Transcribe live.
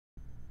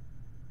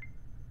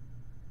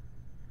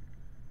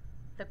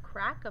The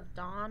Crack of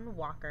Dawn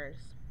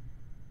Walkers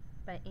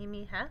by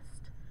Amy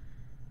Hest.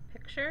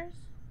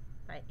 Pictures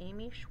by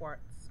Amy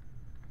Schwartz.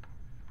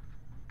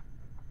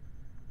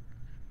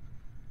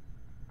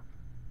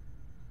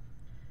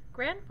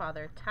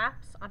 Grandfather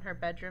taps on her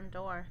bedroom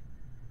door.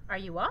 "Are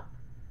you up?"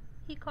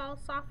 he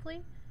calls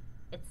softly.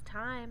 "It's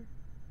time."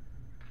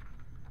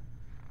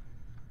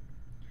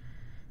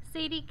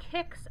 Sadie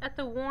kicks at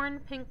the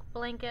worn pink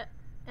blanket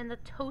and the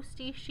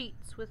toasty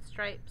sheets with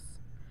stripes.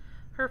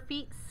 Her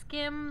feet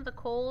skim the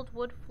cold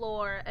wood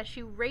floor as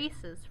she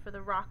races for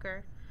the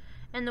rocker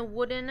and the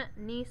wooden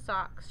knee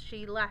socks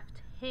she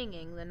left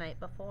hanging the night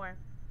before.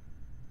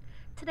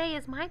 "Today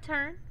is my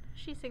turn,"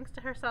 she sings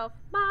to herself.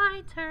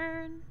 "My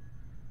turn."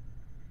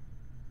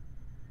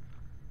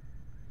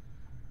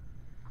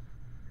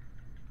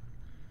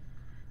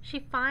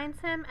 She finds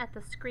him at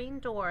the screen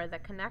door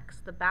that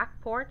connects the back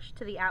porch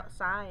to the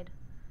outside.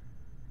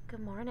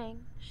 "Good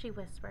morning," she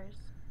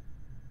whispers.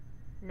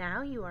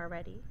 "Now you are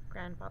ready,"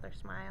 Grandfather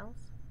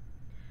smiles.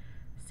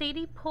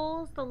 Sadie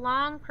pulls the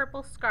long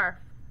purple scarf,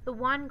 the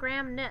one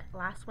Graham knit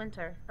last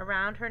winter,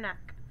 around her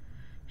neck.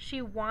 She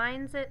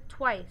winds it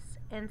twice,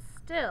 and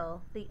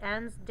still the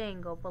ends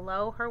dangle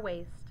below her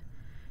waist.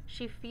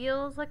 She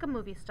feels like a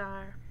movie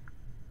star.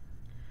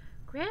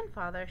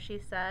 "Grandfather," she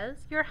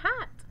says, "your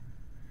hat."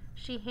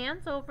 She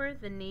hands over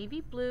the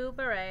navy blue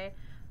beret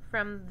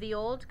from the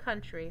old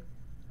country,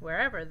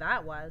 wherever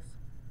that was.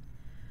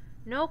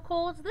 "No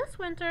colds this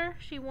winter,"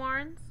 she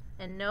warns,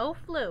 "and no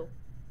flu."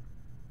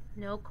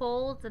 "No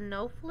colds and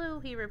no flu,"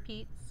 he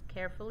repeats,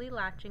 carefully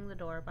latching the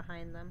door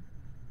behind them.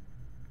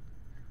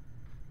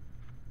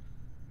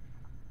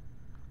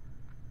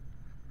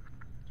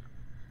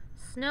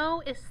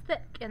 Snow is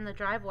thick in the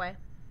driveway.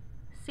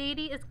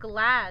 Sadie is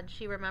glad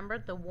she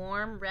remembered the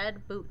warm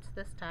red boots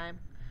this time,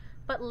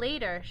 but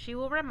later she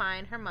will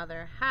remind her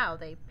mother how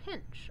they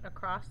pinch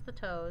across the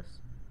toes.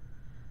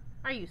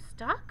 "Are you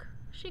stuck?"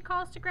 she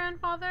calls to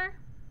Grandfather.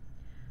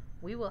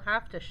 "We will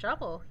have to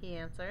shovel," he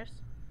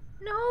answers.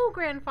 "No,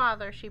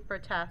 Grandfather," she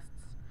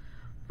protests.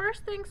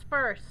 "First things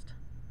first."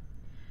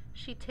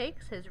 She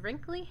takes his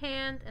wrinkly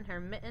hand in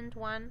her mittened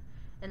one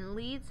and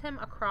leads him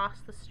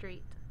across the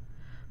street.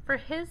 For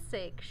his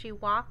sake, she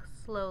walks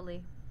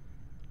slowly.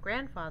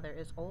 Grandfather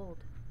is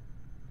old.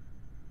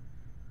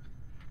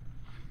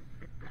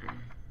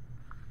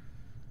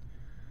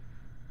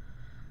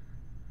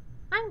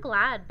 "I'm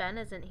glad Ben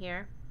isn't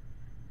here."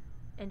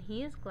 "And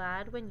he is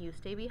glad when you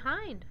stay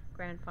behind,"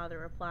 Grandfather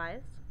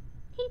replies.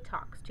 "He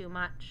talks too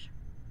much."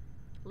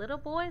 "Little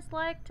boys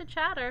like to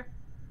chatter."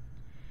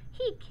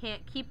 "He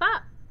can't keep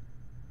up.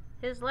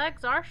 His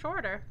legs are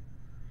shorter.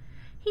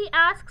 He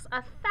asks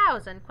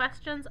 1,000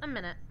 questions a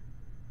minute."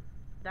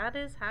 "That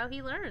is how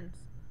he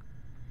learns."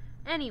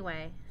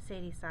 "Anyway,"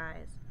 Sadie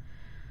sighs,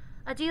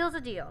 "a deal's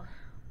a deal.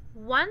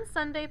 One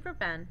Sunday for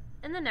Ben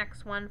and the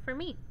next one for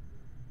me."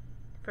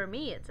 "For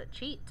me it's a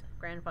cheat,"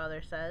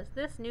 Grandfather says,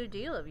 "this new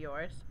deal of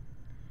yours."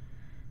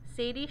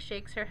 Sadie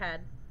shakes her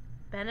head.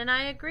 "Ben and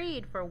I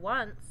agreed for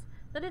once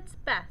that it's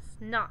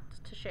best not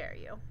to share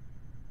you."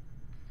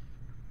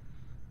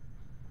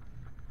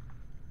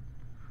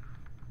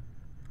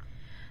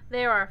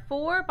 There are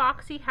 4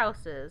 boxy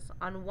houses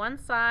on one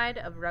side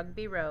of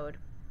Rugby Road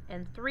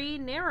and 3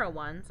 narrow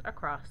ones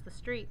across the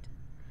street.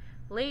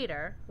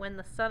 Later, when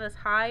the sun is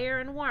higher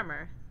and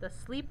warmer, the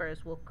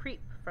sleepers will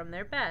creep from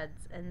their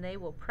beds and they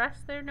will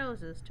press their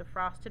noses to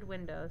frosted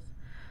windows.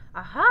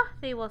 "Aha,"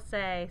 they will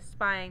say,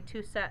 spying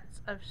 2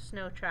 sets of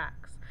snow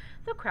tracks.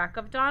 "The Crack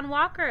of Dawn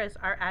Walkers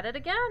are at it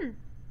again."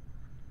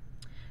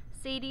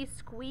 Sadie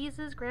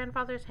squeezes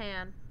Grandfather's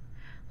hand.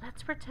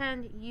 "Let's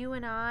pretend you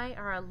and I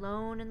are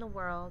alone in the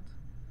world."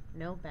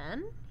 "No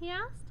Ben?" he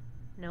asked.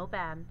 "No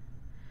Ben."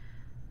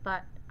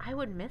 "But I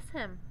would miss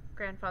him,"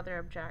 Grandfather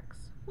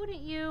objects.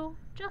 "Wouldn't you?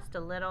 Just a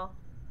little."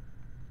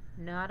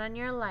 "Not on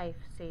your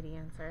life," Sadie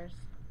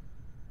answers.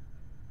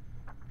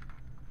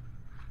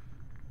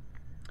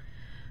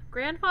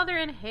 Grandfather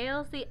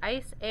inhales the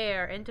ice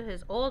air into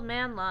his old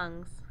man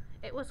lungs.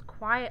 "It was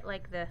quiet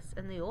like this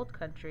in the old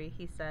country,"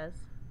 he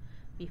says,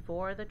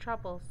 "before the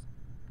troubles."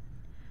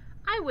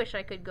 "I wish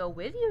I could go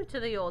with you to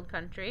the old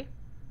country."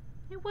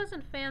 "It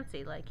wasn't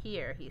fancy like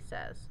here," he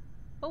says,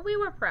 "but we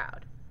were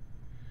proud."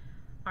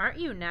 "Aren't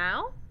you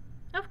now?"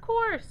 "Of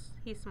course,"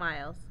 he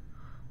smiles.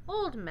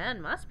 "Old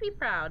men must be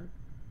proud."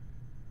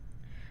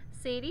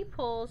 Sadie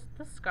pulls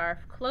the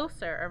scarf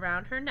closer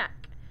around her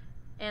neck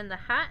and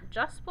the hat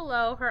just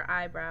below her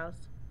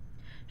eyebrows.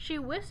 She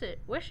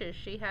wishes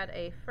she had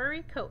a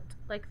furry coat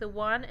like the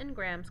one in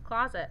Graham's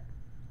closet.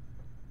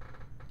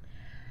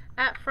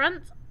 At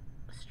Front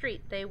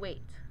Street they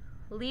wait.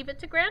 Leave it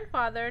to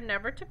Grandfather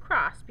never to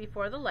cross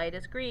before the light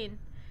is green.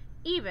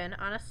 Even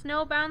on a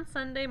snowbound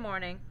Sunday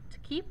morning, to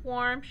keep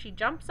warm, she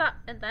jumps up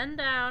and then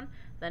down,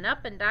 then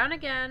up and down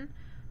again,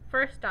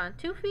 first on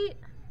 2 feet,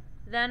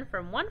 then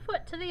from 1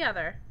 foot to the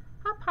other.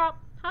 Hop,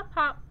 hop, hop,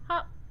 hop,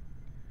 hop.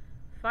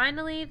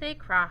 Finally, they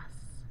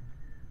cross.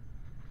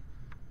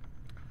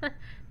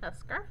 That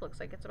scarf looks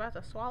like it's about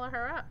to swallow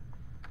her up.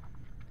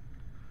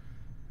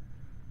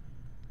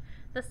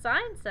 The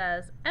sign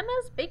says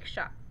Emma's Bake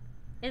Shop.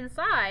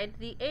 Inside,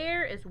 the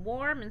air is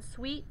warm and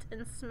sweet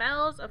and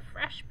smells of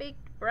fresh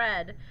baked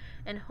bread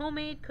and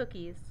homemade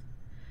cookies.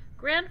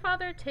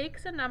 Grandfather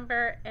takes a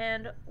number,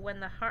 and when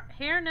the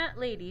hairnet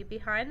lady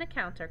behind the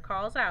counter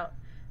calls out,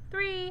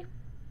 3,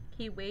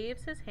 he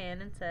waves his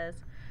hand and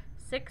says,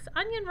 6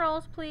 onion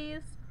rolls,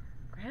 please.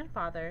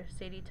 Grandfather,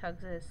 Sadie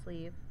tugs at his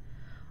sleeve.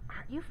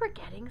 Aren't you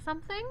forgetting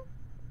something?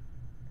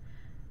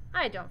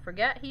 I don't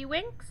forget, he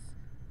winks.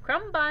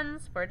 Crumb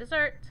buns for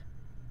dessert.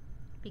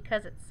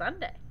 Because it's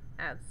Sunday,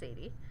 adds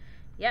Sadie.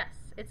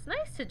 Yes, it's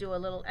nice to do a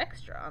little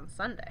extra on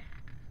Sunday.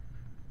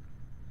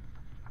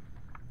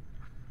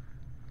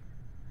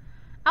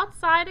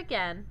 Outside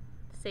again,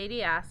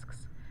 Sadie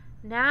asks,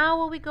 Now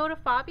will we go to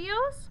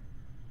Fabio's?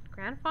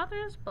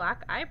 Grandfather's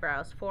black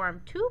eyebrows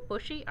form 2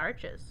 bushy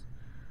arches.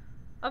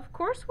 Of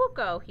course we'll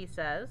go, he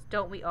says.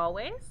 Don't we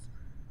always?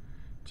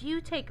 Do you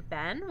take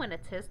Ben when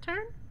it's his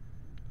turn?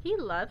 He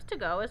loves to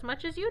go as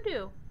much as you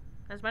do.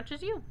 As much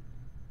as you.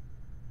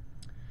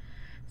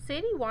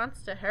 Sadie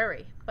wants to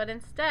hurry, but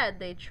instead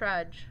they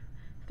trudge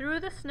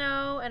through the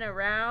snow and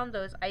around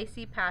those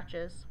icy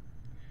patches.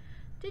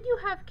 Did you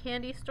have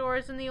candy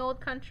stores in the old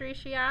country,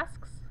 she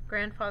asks.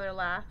 Grandfather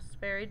laughs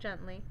very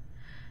gently.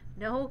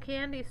 No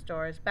candy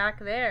stores back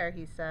there,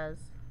 he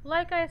says.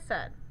 Like I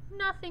said,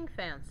 nothing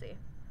fancy.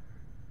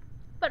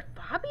 But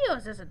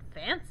Fabio's isn't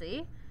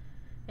fancy.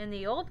 In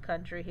the old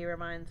country, he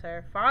reminds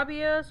her,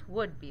 Fabio's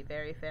would be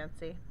very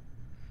fancy.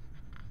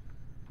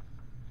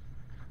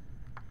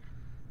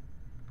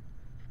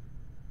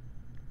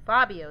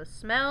 Fabio's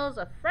smells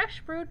of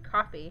fresh brewed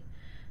coffee,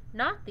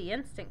 not the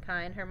instant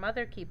kind her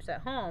mother keeps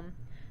at home.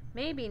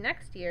 Maybe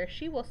next year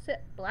she will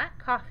sip black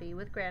coffee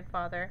with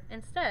Grandfather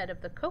instead of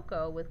the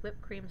cocoa with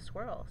whipped cream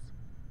swirls.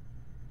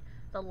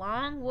 The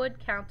long wood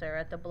counter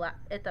at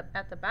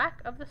the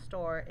back of the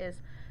store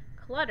is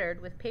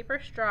cluttered with paper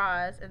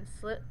straws and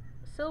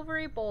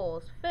silvery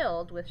bowls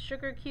filled with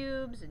sugar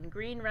cubes and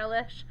green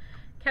relish,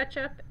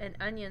 ketchup, and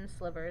onion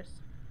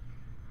slivers.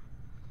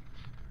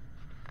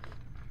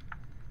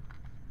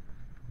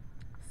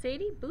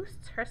 Sadie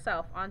boosts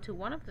herself onto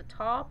one of the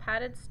tall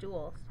padded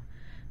stools.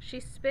 She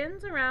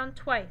spins around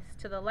twice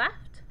to the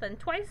left, then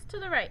twice to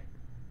the right.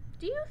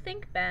 Do you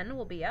think Ben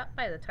will be up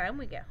by the time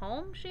we get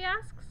home? She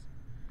asks.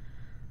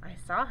 I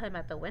saw him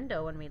at the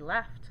window when we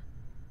left.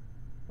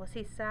 Was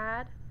he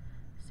sad?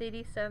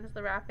 Sadie sends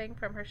the wrapping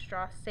from her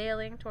straw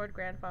sailing toward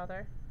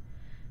Grandfather.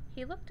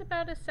 He looked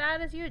about as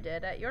sad as you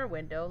did at your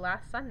window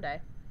last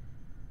Sunday.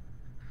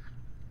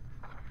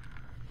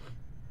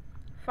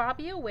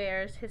 Fabio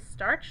wears his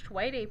starched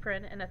white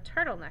apron and a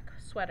turtleneck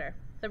sweater,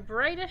 the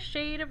brightest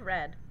shade of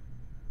red.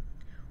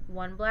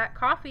 1 black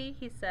coffee,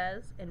 he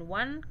says, and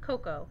 1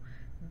 cocoa,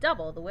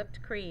 double the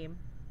whipped cream.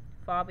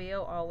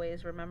 Fabio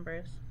always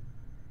remembers.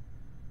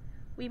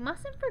 We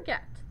mustn't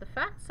forget the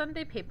fat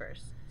Sunday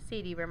papers,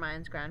 Sadie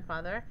reminds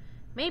Grandfather.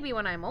 Maybe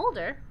when I'm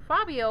older,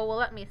 Fabio will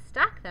let me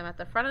stack them at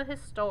the front of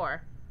his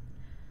store.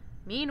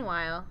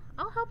 Meanwhile,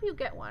 I'll help you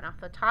get one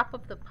off the top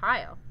of the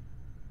pile.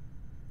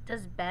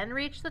 Does Ben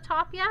reach the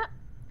top yet?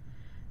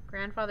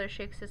 Grandfather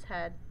shakes his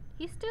head.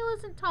 He still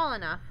isn't tall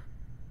enough.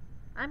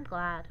 I'm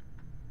glad.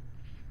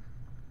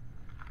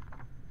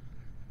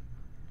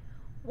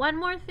 One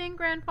more thing,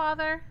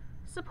 Grandfather.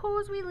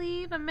 Suppose we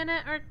leave a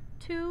minute or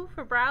 2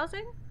 for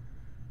browsing?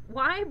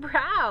 Why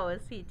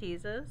browse? He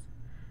teases.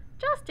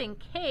 Just in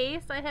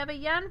case I have a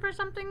yen for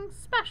something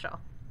special.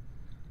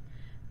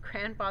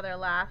 Grandfather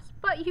laughs.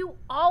 But you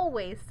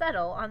always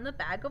settle on the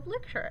bag of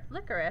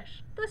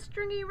licorice, the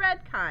stringy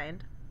red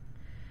kind.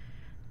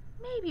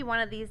 Maybe one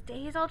of these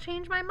days I'll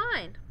change my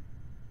mind.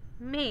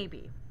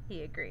 Maybe,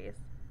 he agrees.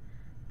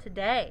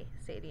 Today,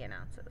 Sadie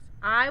announces,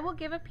 I will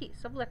give a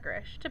piece of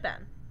licorice to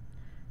Ben.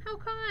 How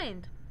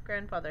kind,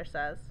 Grandfather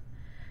says.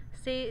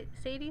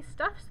 Sadie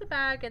stuffs the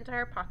bag into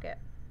her pocket.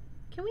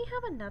 Can we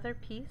have another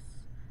piece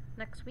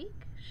next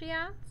week? She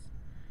adds.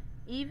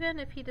 Even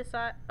if he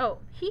decides... Oh,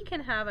 he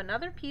can have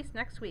another piece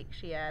next week,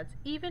 she adds,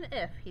 even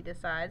if he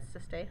decides to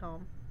stay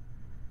home.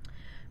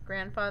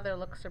 Grandfather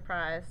looks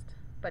surprised.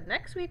 But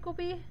next week will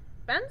be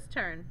Ben's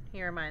turn,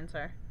 he reminds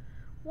her.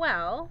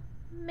 Well,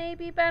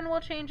 maybe Ben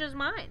will change his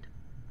mind.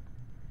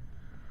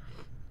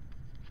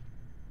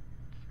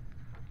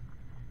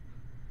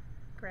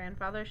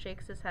 Grandfather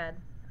shakes his head.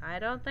 I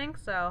don't think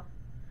so.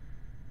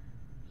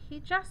 He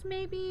just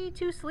may be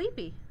too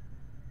sleepy.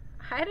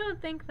 I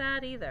don't think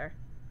that either.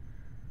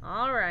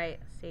 All right,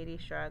 Sadie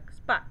shrugs,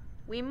 but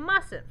we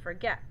mustn't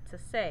forget to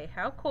say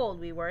how cold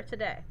we were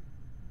today.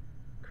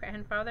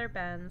 Grandfather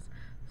bends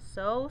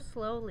so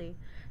slowly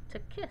to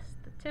kiss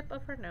the tip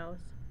of her nose.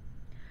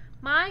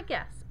 My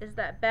guess is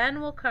that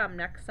Ben will come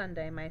next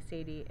Sunday, my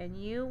Sadie,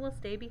 and you will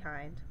stay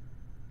behind.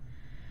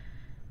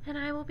 And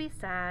I will be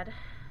sad,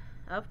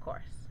 of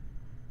course.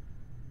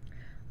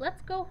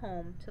 Let's go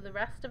home to the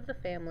rest of the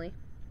family.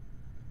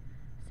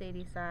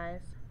 Sadie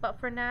sighs. But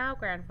for now,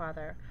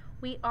 Grandfather,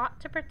 we ought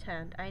to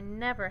pretend I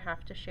never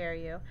have to share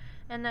you,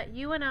 and that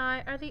you and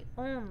I are the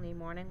only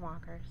morning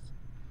walkers.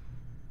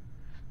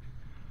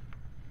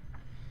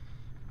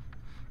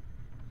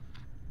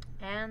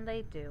 And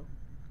they do.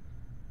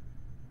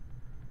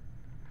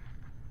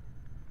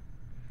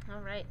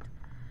 All right.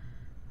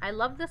 I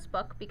love this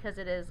book because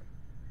it is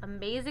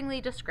amazingly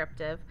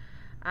descriptive.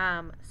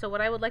 So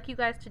what I would like you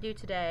guys to do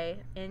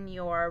today in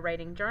your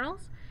writing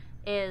journals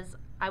is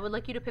I would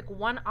like you to pick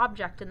one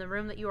object in the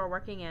room that you are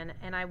working in,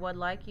 and I would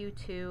like you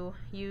to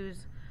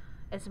use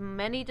as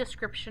many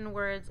description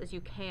words as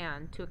you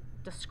can to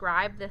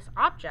describe this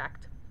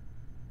object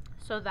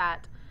so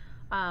that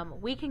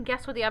we can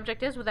guess what the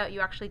object is without you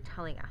actually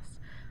telling us.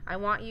 I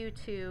want you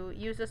to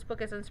use this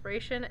book as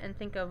inspiration and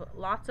think of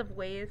lots of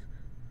ways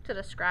to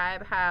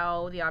describe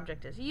how the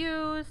object is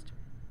used,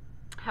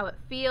 how it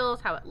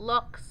feels, how it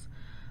looks,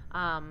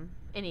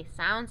 any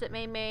sounds it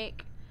may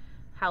make,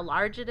 how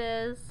large it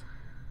is,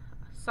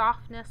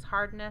 softness,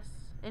 hardness,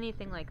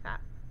 anything like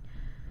that.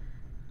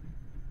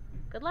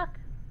 Good luck.